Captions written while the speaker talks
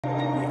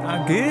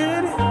I'm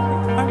good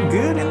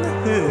in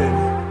the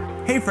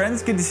hood. Hey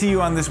friends, good to see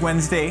you on this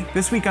Wednesday.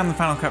 This week on the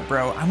Final Cut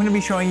Bro, I'm gonna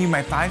be showing you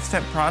my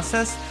 5-step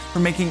process for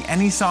making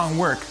any song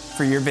work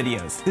for your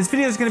videos. This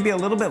video is gonna be a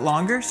little bit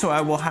longer, so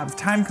I will have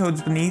time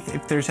codes beneath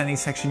if there's any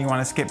section you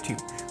wanna skip to.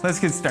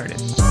 Let's get started.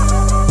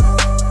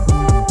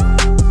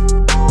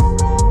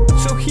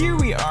 So here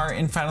we are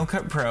in Final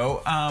Cut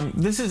Pro.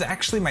 This is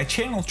actually my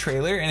channel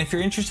trailer, and if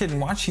you're interested in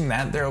watching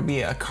that, there will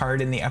be a card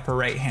in the upper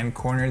right hand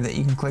corner that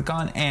you can click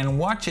on and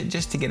watch it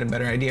just to get a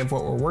better idea of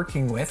what we're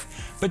working with.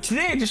 But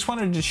today I just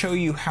wanted to show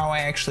you how I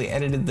actually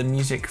edited the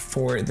music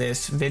for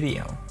this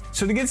video.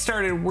 So to get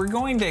started, we're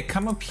going to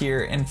come up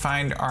here and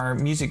find our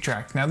music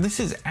track. Now this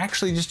is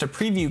actually just a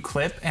preview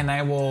clip, and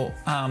I will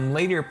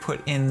later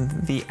put in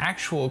the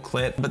actual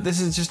clip, but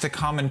this is just a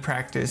common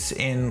practice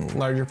in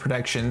larger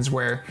productions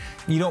where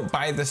you don't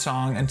buy the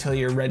song until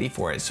you're ready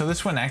for it. So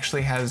this one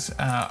actually has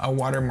a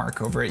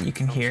watermark over it. You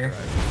can hear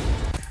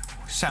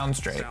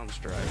Soundstripe.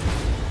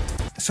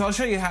 So I'll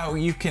show you how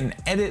you can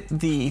edit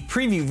the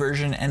preview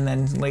version and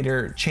then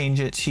later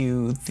change it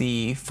to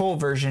the full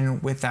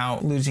version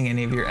without losing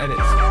any of your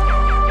edits.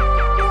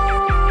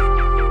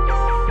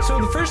 So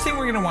the first thing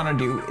we're going to want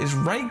to do is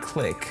right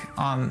click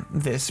on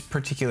this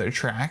particular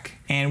track,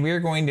 and we are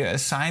going to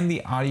assign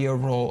the audio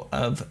role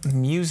of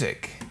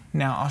music.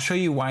 Now I'll show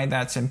you why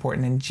that's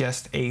important in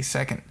just a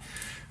second.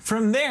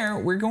 From there,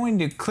 we're going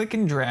to click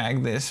and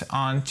drag this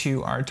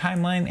onto our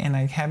timeline, and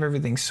I have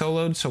everything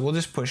soloed, so we'll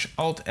just push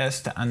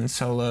Alt-S to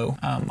unsolo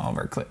all of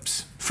our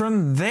clips.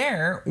 From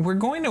there, we're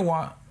going to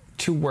want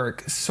to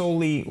work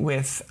solely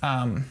with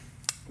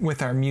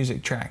our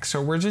music track.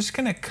 So we're just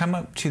gonna come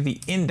up to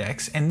the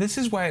index, and this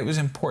is why it was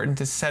important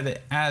to set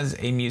it as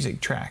a music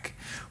track.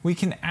 We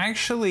can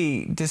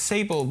actually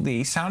disable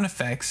the sound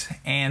effects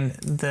and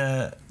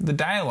the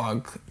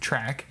dialogue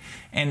track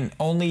and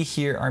only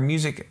hear our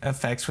music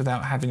effects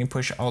without having to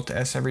push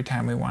Alt-S every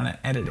time we want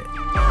to edit it.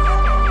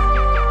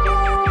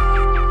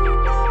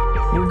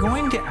 We're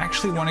going to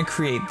actually want to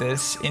create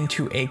this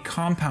into a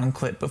compound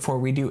clip before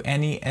we do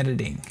any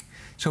editing.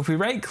 So if we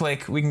right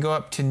click, we can go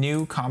up to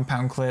new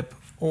compound clip,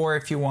 or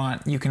if you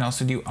want, you can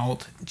also do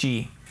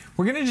Alt-G.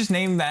 We're gonna just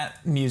name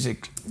that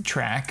music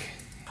track.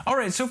 All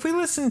right, so if we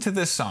listen to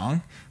this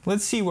song,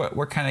 let's see what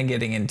we're kind of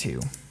getting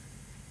into.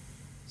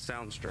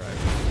 Soundstripe.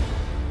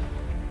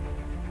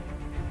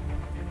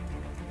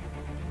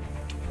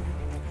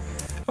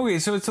 Okay,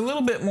 so it's a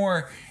little bit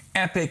more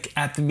epic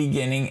at the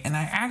beginning, and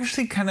I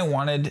actually kind of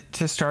wanted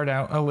to start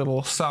out a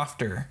little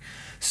softer.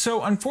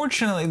 So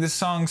unfortunately, the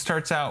song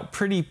starts out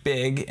pretty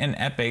big and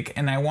epic,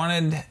 and I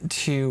wanted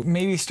to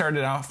maybe start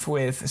it off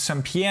with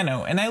some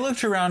piano. And I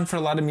looked around for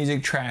a lot of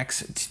music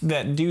tracks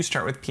that do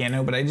start with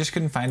piano, but I just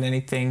couldn't find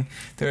anything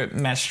that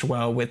meshed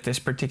well with this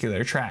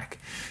particular track.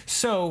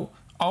 So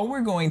all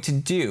we're going to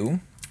do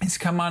is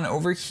come on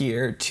over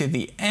here to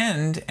the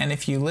end, and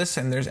if you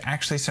listen, there's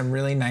actually some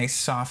really nice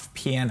soft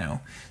piano.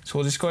 So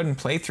we'll just go ahead and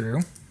play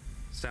through.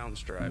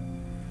 Soundstripe.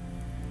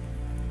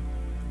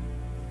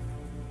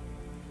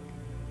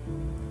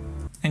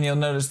 And you'll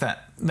notice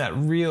that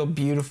real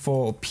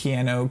beautiful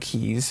piano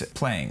keys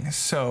playing.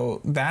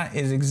 So that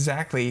is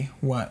exactly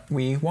what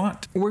we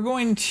want. We're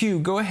going to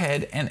go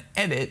ahead and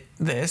edit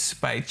this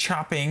by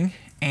chopping,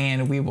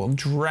 and we will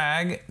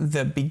drag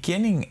the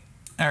beginning,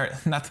 or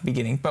not the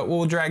beginning, but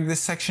we'll drag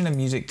this section of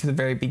music to the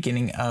very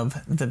beginning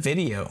of the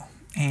video.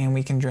 And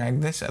we can drag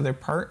this other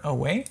part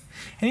away.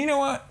 And you know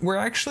what? We're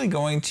actually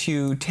going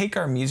to take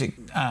our music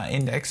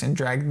index and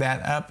drag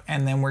that up,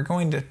 and then we're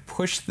going to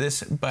push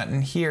this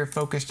button here,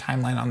 focus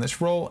timeline on this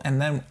roll, and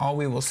then all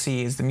we will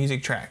see is the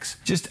music tracks.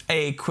 Just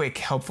a quick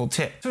helpful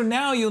tip. So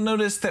now you'll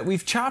notice that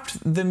we've chopped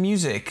the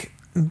music,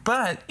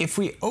 but if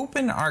we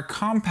open our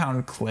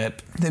compound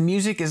clip, the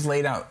music is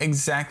laid out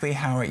exactly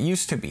how it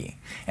used to be.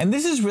 And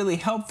this is really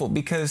helpful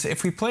because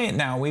if we play it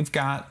now, we've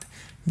got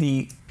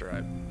the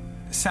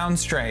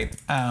Soundstripe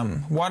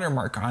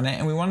watermark on it,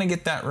 and we want to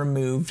get that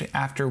removed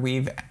after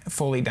we've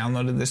fully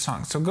downloaded the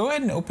song. So go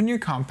ahead and open your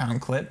compound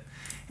clip,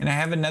 and I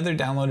have another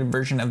downloaded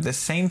version of the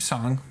same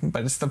song,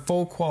 but it's the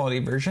full quality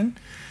version,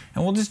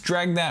 and we'll just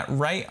drag that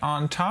right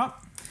on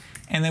top,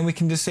 and then we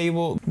can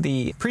disable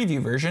the preview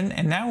version,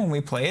 and now when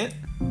we play it,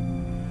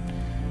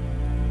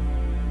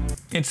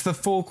 it's the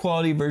full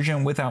quality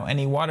version without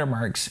any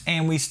watermarks,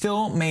 and we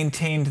still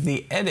maintained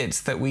the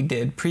edits that we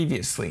did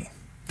previously.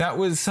 That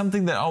was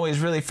something that always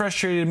really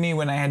frustrated me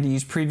when I had to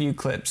use preview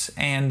clips.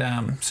 And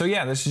so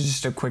yeah, this is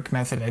just a quick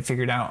method I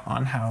figured out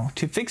on how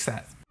to fix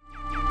that.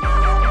 So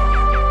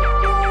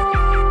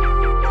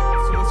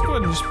let's go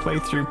ahead and just play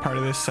through part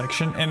of this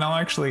section, and I'll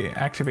actually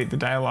activate the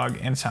dialogue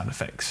and sound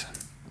effects.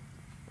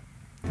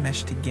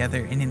 Mesh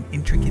together in an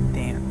intricate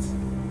dance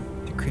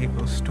to create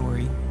both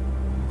story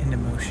and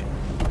emotion.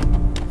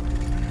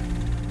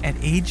 At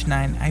age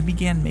 9, I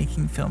began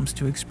making films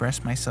to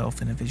express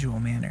myself in a visual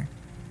manner.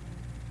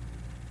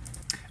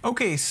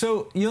 Okay,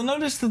 so you'll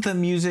notice that the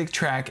music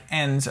track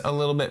ends a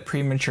little bit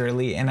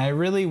prematurely, and I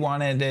really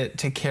wanted it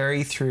to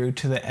carry through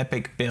to the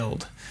epic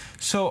build.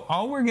 So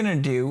all we're gonna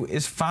do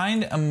is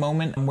find a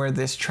moment where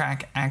this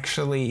track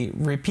actually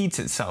repeats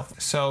itself.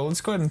 So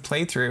let's go ahead and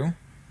play through.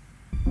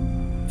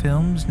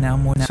 Films now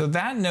more. So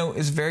that note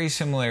is very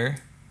similar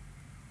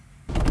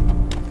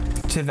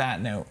to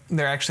that note.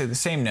 They're actually the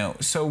same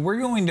note. So we're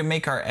going to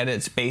make our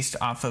edits based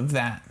off of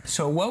that.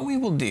 So what we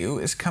will do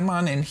is come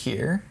on in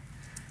here,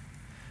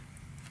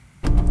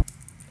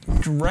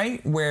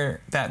 right where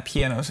that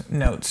piano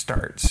note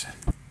starts.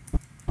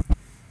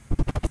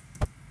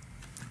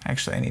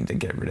 Actually, I need to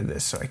get rid of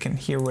this so I can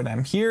hear what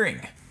I'm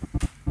hearing.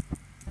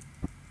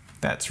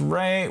 That's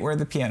right where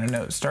the piano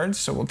note starts,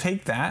 so we'll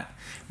take that.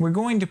 We're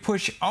going to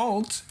push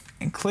Alt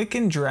and click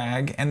and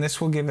drag, and this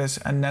will give us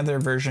another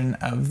version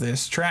of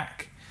this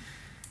track.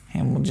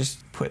 And we'll just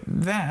put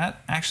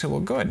that, actually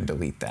we'll go ahead and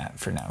delete that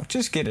for now,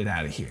 just get it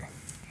out of here.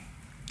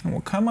 And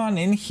we'll come on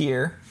in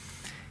here,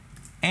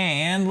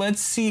 and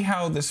let's see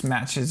how this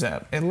matches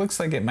up. It looks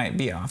like it might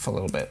be off a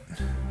little bit.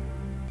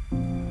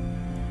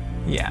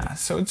 Yeah,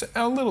 so it's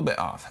a little bit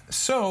off.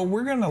 So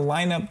we're gonna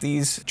line up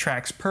these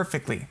tracks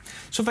perfectly.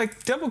 So if I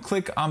double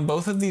click on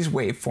both of these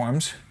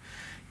waveforms,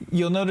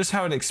 you'll notice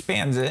how it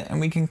expands it, and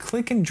we can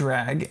click and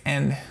drag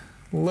and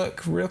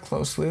look real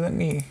closely. Let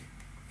me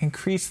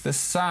increase the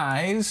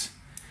size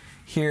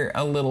here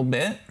a little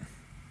bit.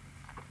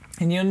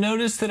 And you'll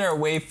notice that our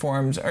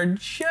waveforms are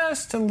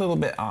just a little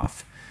bit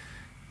off.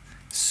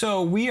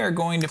 So we are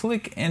going to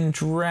click and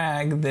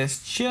drag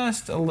this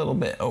just a little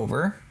bit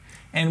over,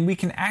 and we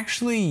can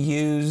actually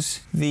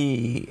use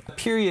the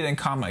period and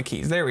comma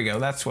keys, there we go,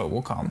 that's what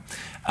we'll call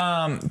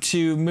them,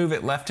 to move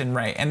it left and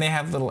right. And they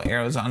have little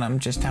arrows on them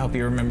just to help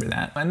you remember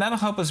that. And that'll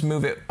help us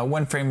move it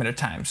one frame at a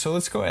time. So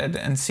let's go ahead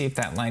and see if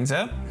that lines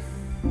up.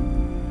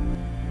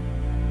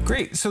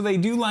 Great, so they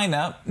do line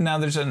up. Now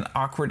there's an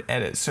awkward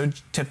edit. So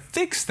to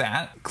fix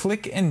that,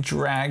 click and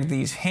drag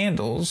these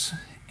handles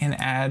and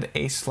add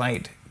a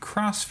slight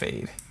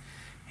crossfade.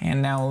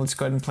 And now let's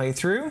go ahead and play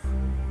through.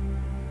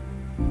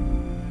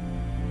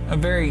 A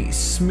very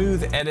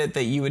smooth edit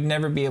that you would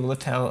never be able to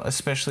tell,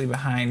 especially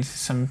behind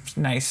some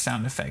nice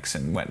sound effects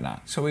and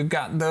whatnot. So we've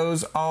got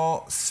those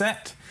all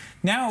set.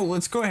 Now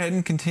let's go ahead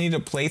and continue to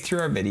play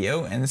through our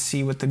video and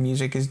see what the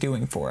music is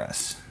doing for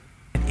us.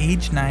 At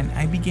age 9,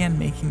 I began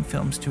making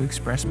films to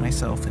express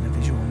myself in a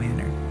visual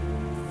manner.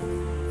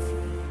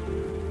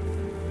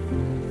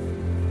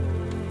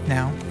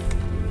 Now,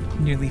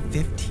 nearly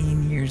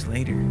 15 years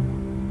later,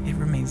 it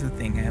remains the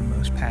thing I am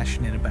most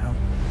passionate about.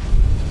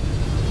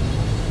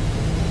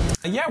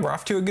 Yeah, we're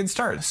off to a good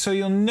start. So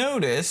you'll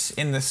notice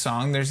in the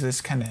song there's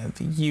this kind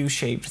of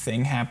U-shaped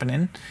thing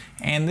happening,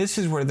 and this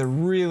is where the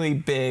really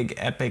big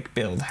epic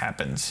build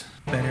happens.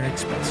 Better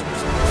express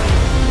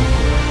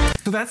yourself.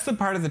 So that's the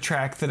part of the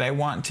track that I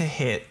want to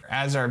hit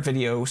as our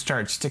video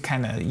starts to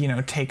kind of, you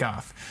know, take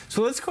off.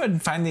 So let's go ahead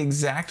and find the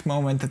exact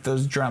moment that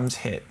those drums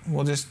hit.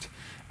 We'll just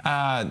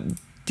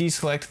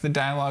deselect the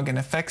dialogue and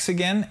effects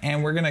again,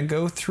 and we're gonna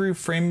go through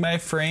frame by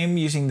frame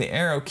using the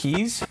arrow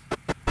keys.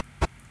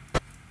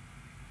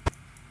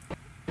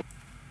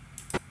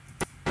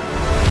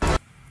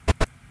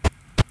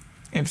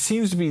 It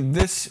seems to be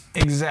this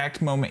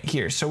exact moment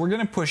here. So we're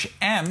gonna push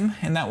M,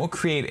 and that will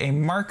create a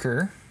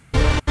marker.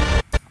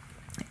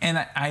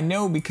 And I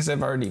know, because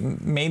I've already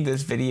made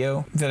this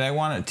video, that I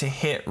want it to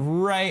hit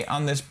right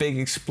on this big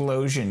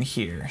explosion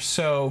here.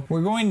 So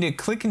we're going to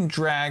click and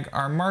drag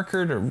our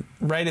marker to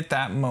right at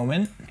that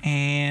moment,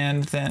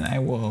 and then I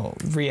will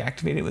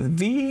reactivate it with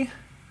V,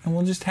 and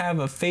we'll just have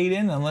a fade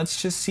in, and let's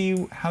just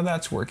see how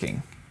that's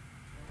working.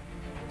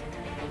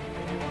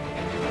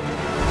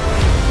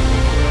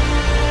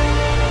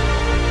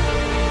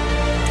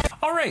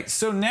 All right,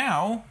 so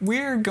now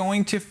we're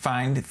going to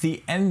find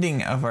the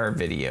ending of our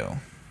video.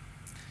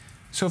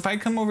 So if I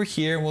come over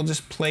here, we'll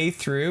just play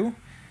through.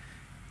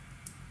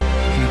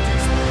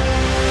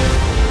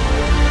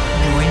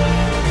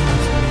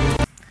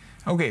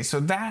 Okay, so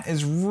that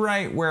is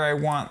right where I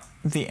want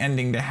the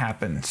ending to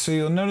happen. So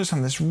you'll notice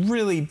on this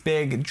really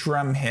big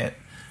drum hit,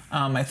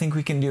 I think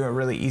we can do a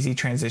really easy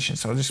transition.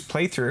 So I'll just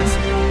play through.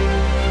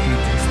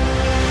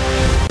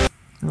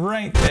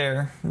 Right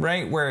there,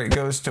 right where it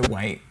goes to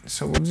white.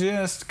 So we'll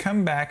just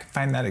come back,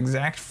 find that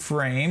exact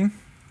frame.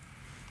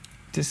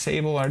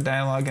 Disable our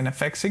dialogue and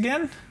effects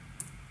again.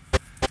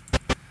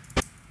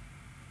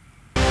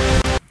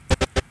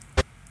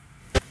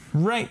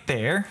 Right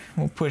there,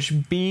 we'll push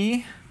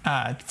B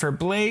for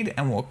blade,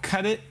 and we'll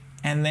cut it,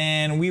 and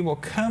then we will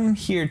come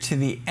here to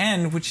the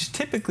end, which is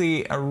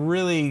typically a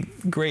really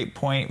great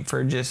point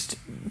for just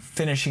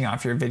finishing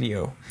off your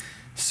video.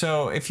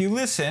 So if you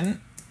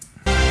listen,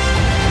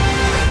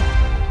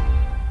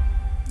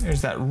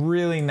 there's that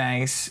really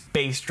nice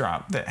bass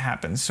drop that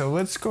happens. So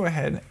let's go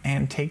ahead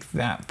and take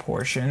that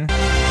portion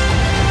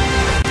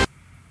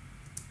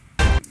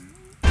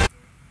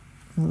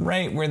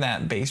right where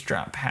that bass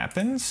drop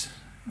happens.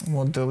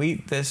 We'll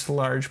delete this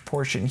large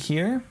portion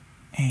here,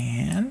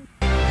 and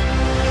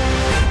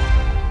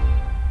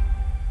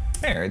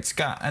there. there. It's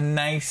got a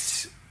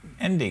nice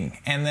ending.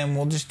 And then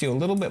we'll just do a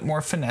little bit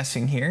more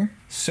finessing here.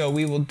 So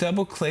we will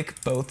double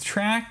click both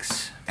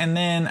tracks, and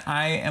then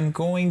I am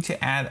going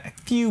to add a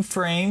few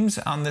frames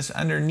on this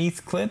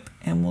underneath clip,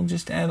 and we'll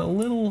just add a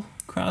little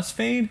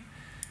crossfade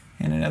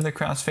and another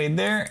crossfade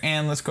there,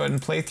 and let's go ahead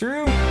and play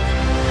through.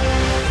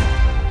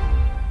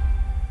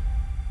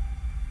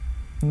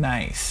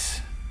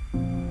 Nice.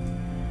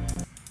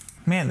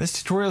 Man, this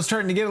tutorial is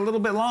starting to get a little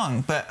bit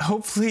long, but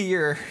hopefully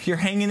you're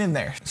hanging in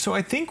there. So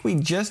I think we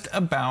just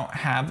about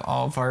have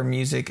all of our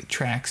music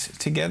tracks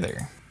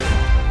together.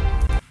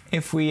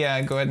 If we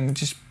go ahead and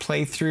just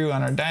play through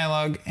on our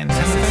dialogue and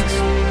sound effects.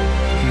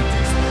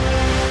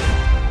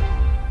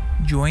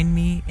 Join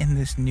me in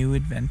this new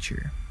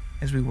adventure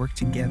as we work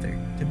together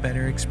to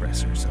better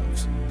express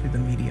ourselves through the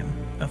medium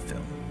of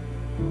film.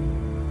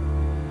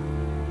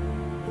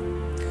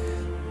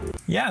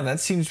 Yeah, that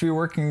seems to be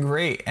working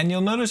great. And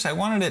you'll notice I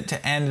wanted it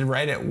to end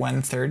right at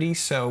 1:30,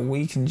 so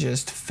we can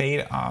just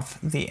fade off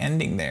the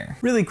ending there.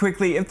 Really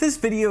quickly, if this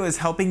video is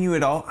helping you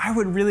at all, I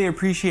would really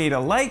appreciate a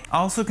like.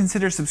 Also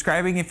consider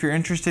subscribing if you're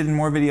interested in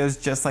more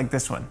videos just like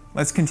this one.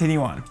 Let's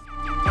continue on.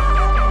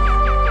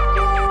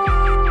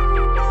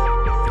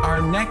 Our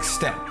next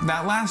step,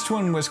 that last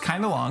one was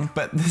kind of long,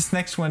 but this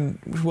next one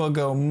will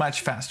go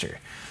much faster.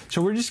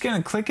 So we're just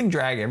gonna click and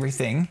drag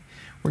everything.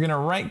 We're gonna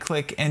right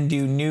click and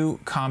do new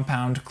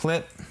compound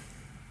clip,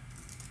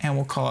 and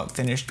we'll call it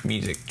finished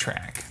music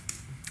track.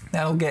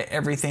 That'll get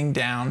everything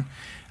down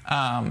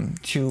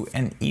to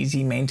an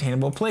easy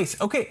maintainable place.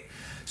 Okay,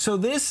 so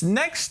this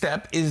next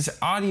step is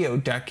audio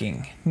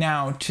ducking.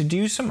 Now, to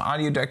do some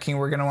audio ducking,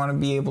 we're gonna wanna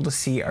be able to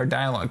see our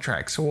dialogue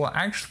track. So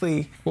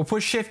we'll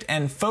push shift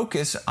and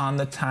focus on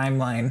the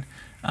timeline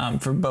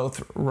for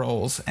both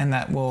roles, and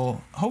that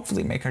will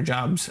hopefully make our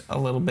jobs a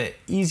little bit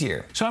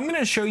easier. So I'm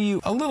gonna show you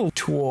a little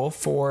tool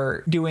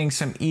for doing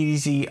some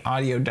easy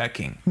audio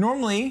ducking.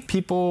 Normally,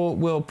 people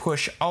will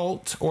push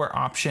Alt or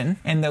Option,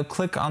 and they'll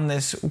click on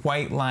this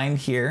white line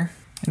here,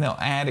 and they'll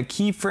add a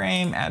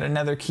keyframe, add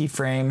another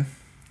keyframe,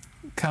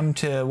 come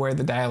to where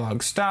the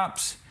dialogue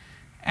stops,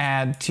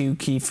 add 2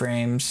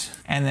 keyframes,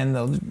 and then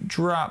they'll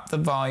drop the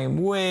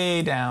volume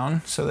way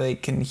down so they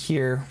can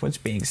hear what's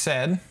being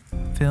said.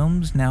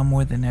 Films now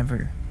more than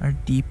ever are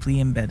deeply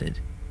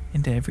embedded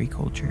into every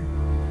culture.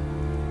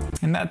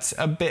 And that's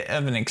a bit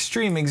of an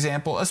extreme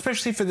example,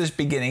 especially for this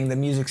beginning. The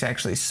music's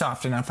actually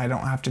soft enough I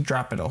don't have to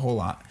drop it a whole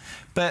lot.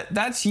 But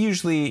that's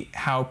usually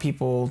how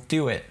people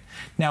do it.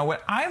 Now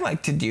what I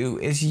like to do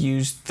is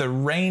use the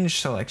range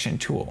selection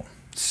tool.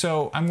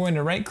 So I'm going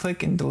to right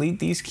click and delete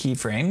these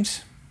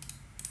keyframes.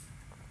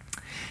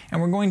 And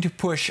we're going to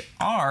push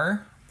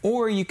R,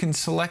 or you can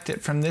select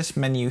it from this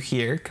menu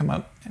here, come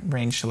up and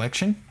range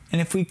selection. And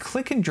if we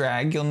click and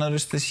drag, you'll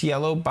notice this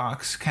yellow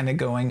box kind of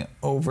going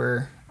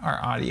over our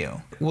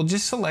audio. We'll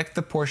just select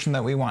the portion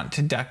that we want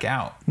to duck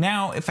out.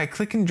 Now, if I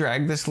click and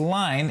drag this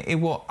line, it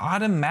will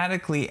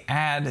automatically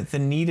add the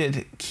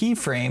needed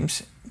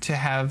keyframes to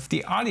have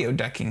the audio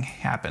ducking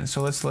happen.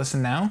 So let's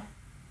listen now.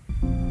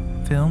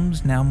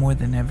 Films now more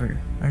than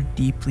ever are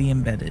deeply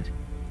embedded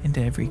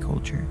into every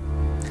culture.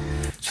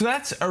 So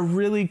that's a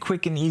really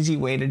quick and easy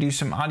way to do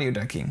some audio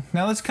ducking.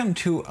 Now let's come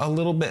to a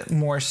little bit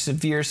more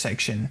severe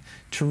section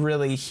to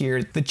really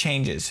hear the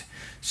changes.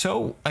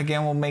 So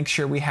again, we'll make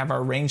sure we have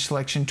our range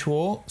selection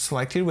tool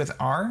selected with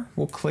R.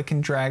 We'll click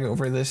and drag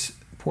over this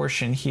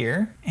portion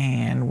here,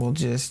 and we'll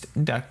just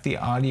duck the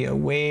audio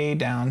way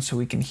down so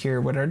we can hear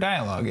what our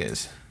dialogue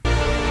is. I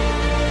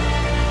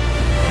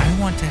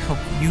want to help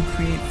you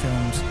create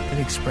films that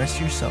express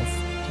yourself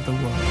to the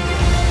world.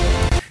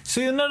 So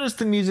you'll notice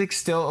the music's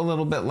still a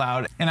little bit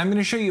loud, and I'm going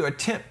to show you a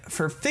tip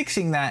for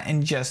fixing that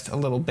in just a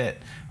little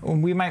bit.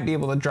 We might be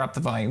able to drop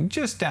the volume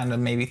just down to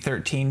maybe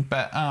 13,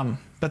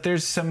 but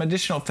there's some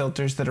additional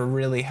filters that'll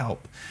really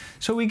help.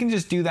 So we can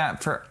just do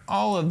that for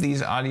all of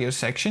these audio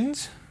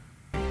sections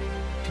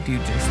to do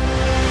just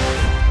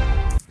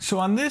that. So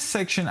on this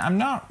section, I'm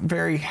not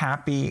very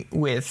happy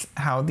with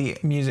how the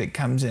music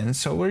comes in,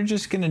 so we're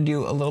just going to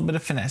do a little bit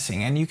of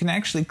finessing, and you can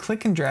actually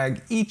click and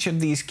drag each of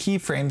these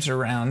keyframes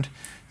around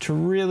to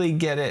really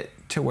get it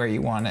to where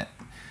you want it.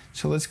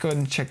 So let's go ahead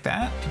and check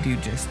that to do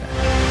just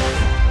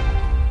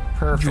that.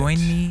 Perfect. Join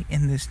me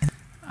in this.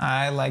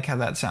 I like how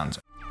that sounds.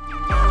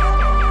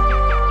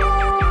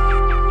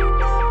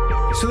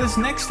 So this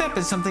next step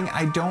is something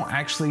I don't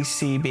actually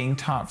see being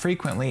taught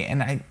frequently,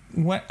 and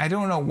I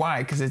don't know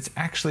why, because it's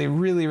actually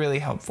really, really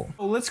helpful.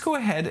 So let's go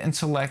ahead and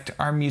select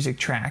our music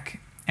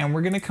track, and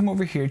we're going to come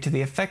over here to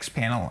the effects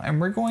panel,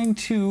 and we're going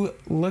to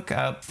look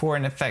up for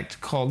an effect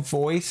called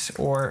voice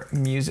or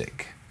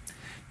music.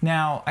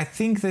 Now, I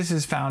think this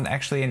is found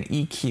actually in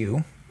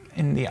EQ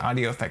in the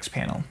audio effects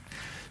panel.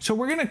 So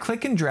we're going to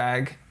click and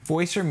drag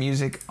voice or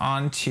music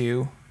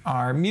onto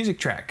our music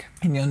track,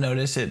 and you'll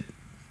notice it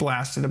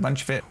blasted a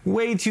bunch of it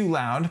way too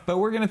loud, but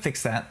we're going to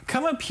fix that.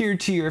 Come up here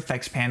to your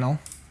effects panel,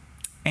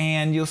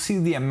 and you'll see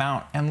the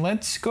amount, and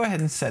let's go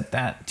ahead and set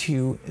that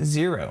to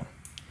 0.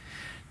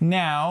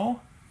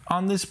 Now,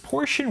 on this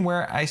portion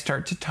where I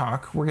start to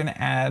talk, we're going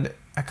to add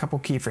a couple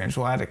keyframes.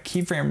 We'll add a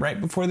keyframe right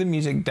before the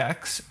music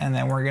ducks, and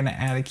then we're gonna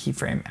add a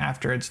keyframe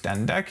after it's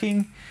done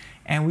ducking,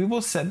 and we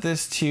will set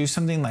this to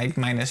something like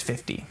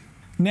 -50.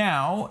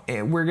 Now,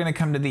 we're gonna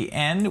come to the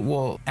end,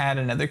 we'll add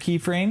another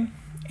keyframe,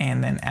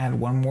 and then add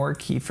one more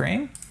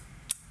keyframe,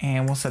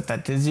 and we'll set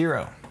that to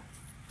 0.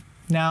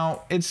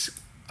 Now, it's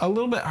a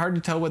little bit hard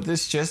to tell what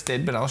this just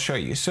did, but I'll show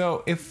you.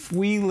 So if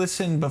we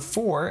listen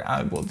before,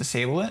 I will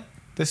disable it.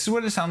 This is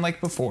what it sounded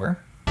like before.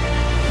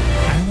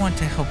 I want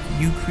to help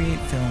you create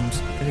films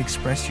that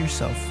express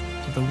yourself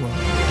to the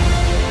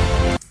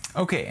world.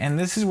 Okay, and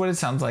this is what it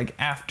sounds like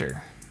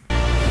after.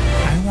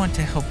 I want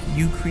to help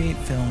you create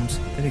films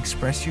that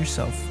express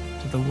yourself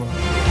to the world.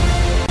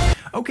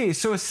 Okay,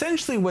 so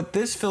essentially what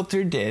this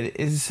filter did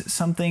is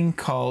something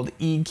called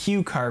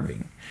EQ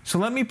carving. So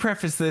let me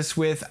preface this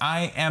with,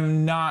 I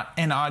am not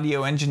an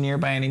audio engineer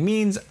by any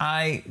means.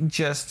 I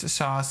just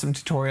saw some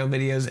tutorial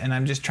videos and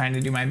I'm just trying to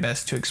do my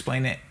best to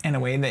explain it in a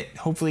way that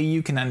hopefully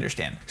you can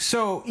understand.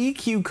 So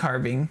EQ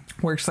carving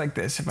works like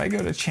this. If I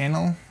go to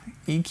channel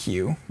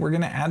EQ, we're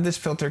gonna add this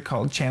filter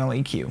called channel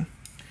EQ.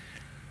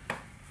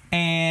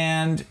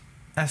 And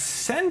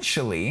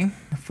essentially,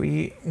 if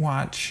we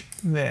watch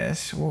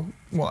this,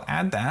 we'll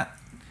add that.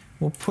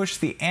 We'll push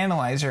the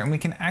analyzer and we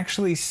can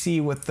actually see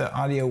what the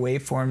audio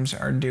waveforms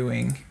are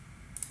doing.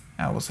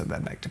 We'll set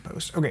that back to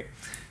post. Okay,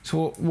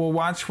 so we'll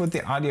watch what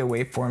the audio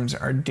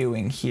waveforms are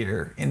doing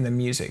here in the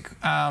music.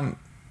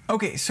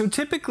 Okay, so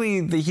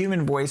typically the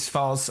human voice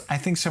falls, I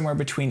think, somewhere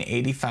between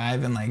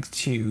 85 and like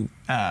to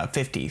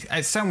 50.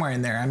 Somewhere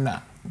in there, I'm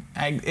not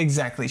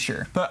exactly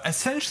sure. But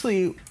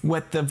essentially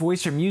what the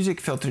voice or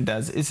music filter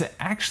does is it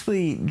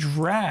actually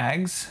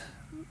drags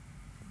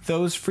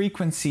those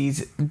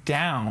frequencies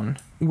down,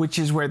 which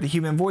is where the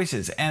human voice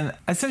is. And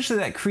essentially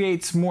that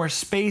creates more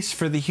space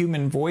for the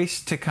human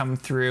voice to come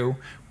through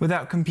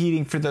without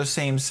competing for those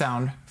same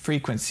sound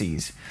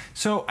frequencies.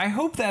 So I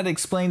hope that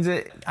explains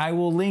it. I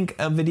will link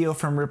a video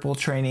from Ripple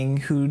Training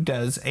who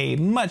does a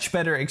much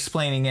better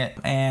explaining it.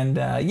 And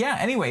yeah,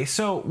 anyway,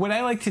 so what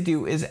I like to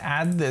do is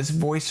add this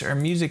voice or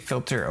music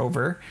filter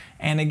over.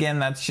 And again,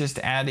 that's just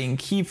adding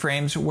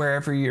keyframes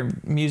wherever your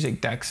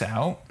music ducks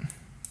out.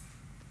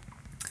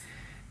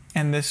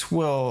 And this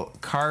will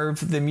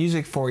carve the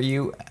music for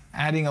you,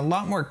 adding a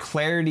lot more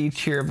clarity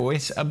to your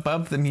voice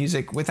above the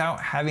music without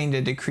having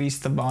to decrease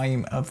the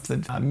volume of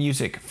the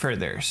music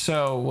further.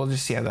 So we'll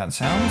just see how that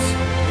sounds.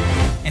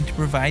 And to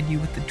provide you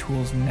with the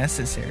tools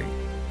necessary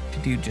to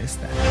do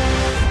just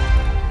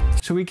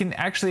that. So we can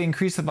actually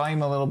increase the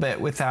volume a little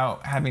bit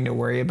without having to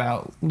worry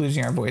about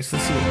losing our voice.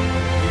 Let's see.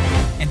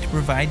 And to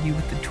provide you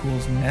with the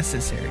tools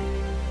necessary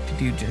to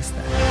do just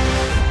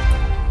that.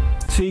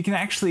 So you can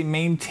actually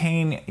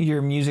maintain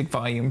your music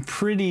volume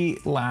pretty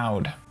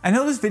loud. I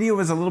know this video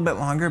was a little bit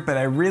longer, but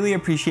I really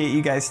appreciate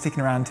you guys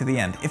sticking around to the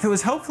end. If it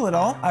was helpful at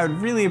all, I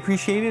would really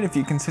appreciate it if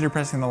you consider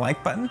pressing the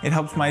like button. It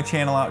helps my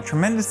channel out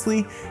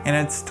tremendously, and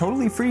it's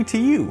totally free to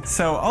you.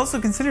 So also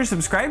consider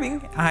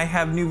subscribing. I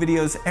have new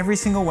videos every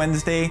single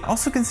Wednesday.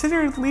 Also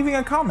consider leaving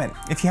a comment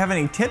if you have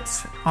any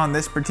tips on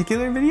this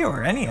particular video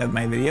or any of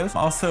my videos.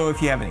 Also,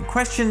 if you have any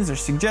questions or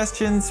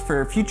suggestions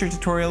for future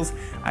tutorials,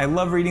 I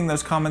love reading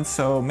those comments,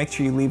 so make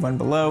sure you leave one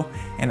below,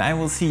 and I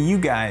will see you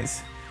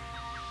guys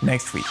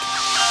next week.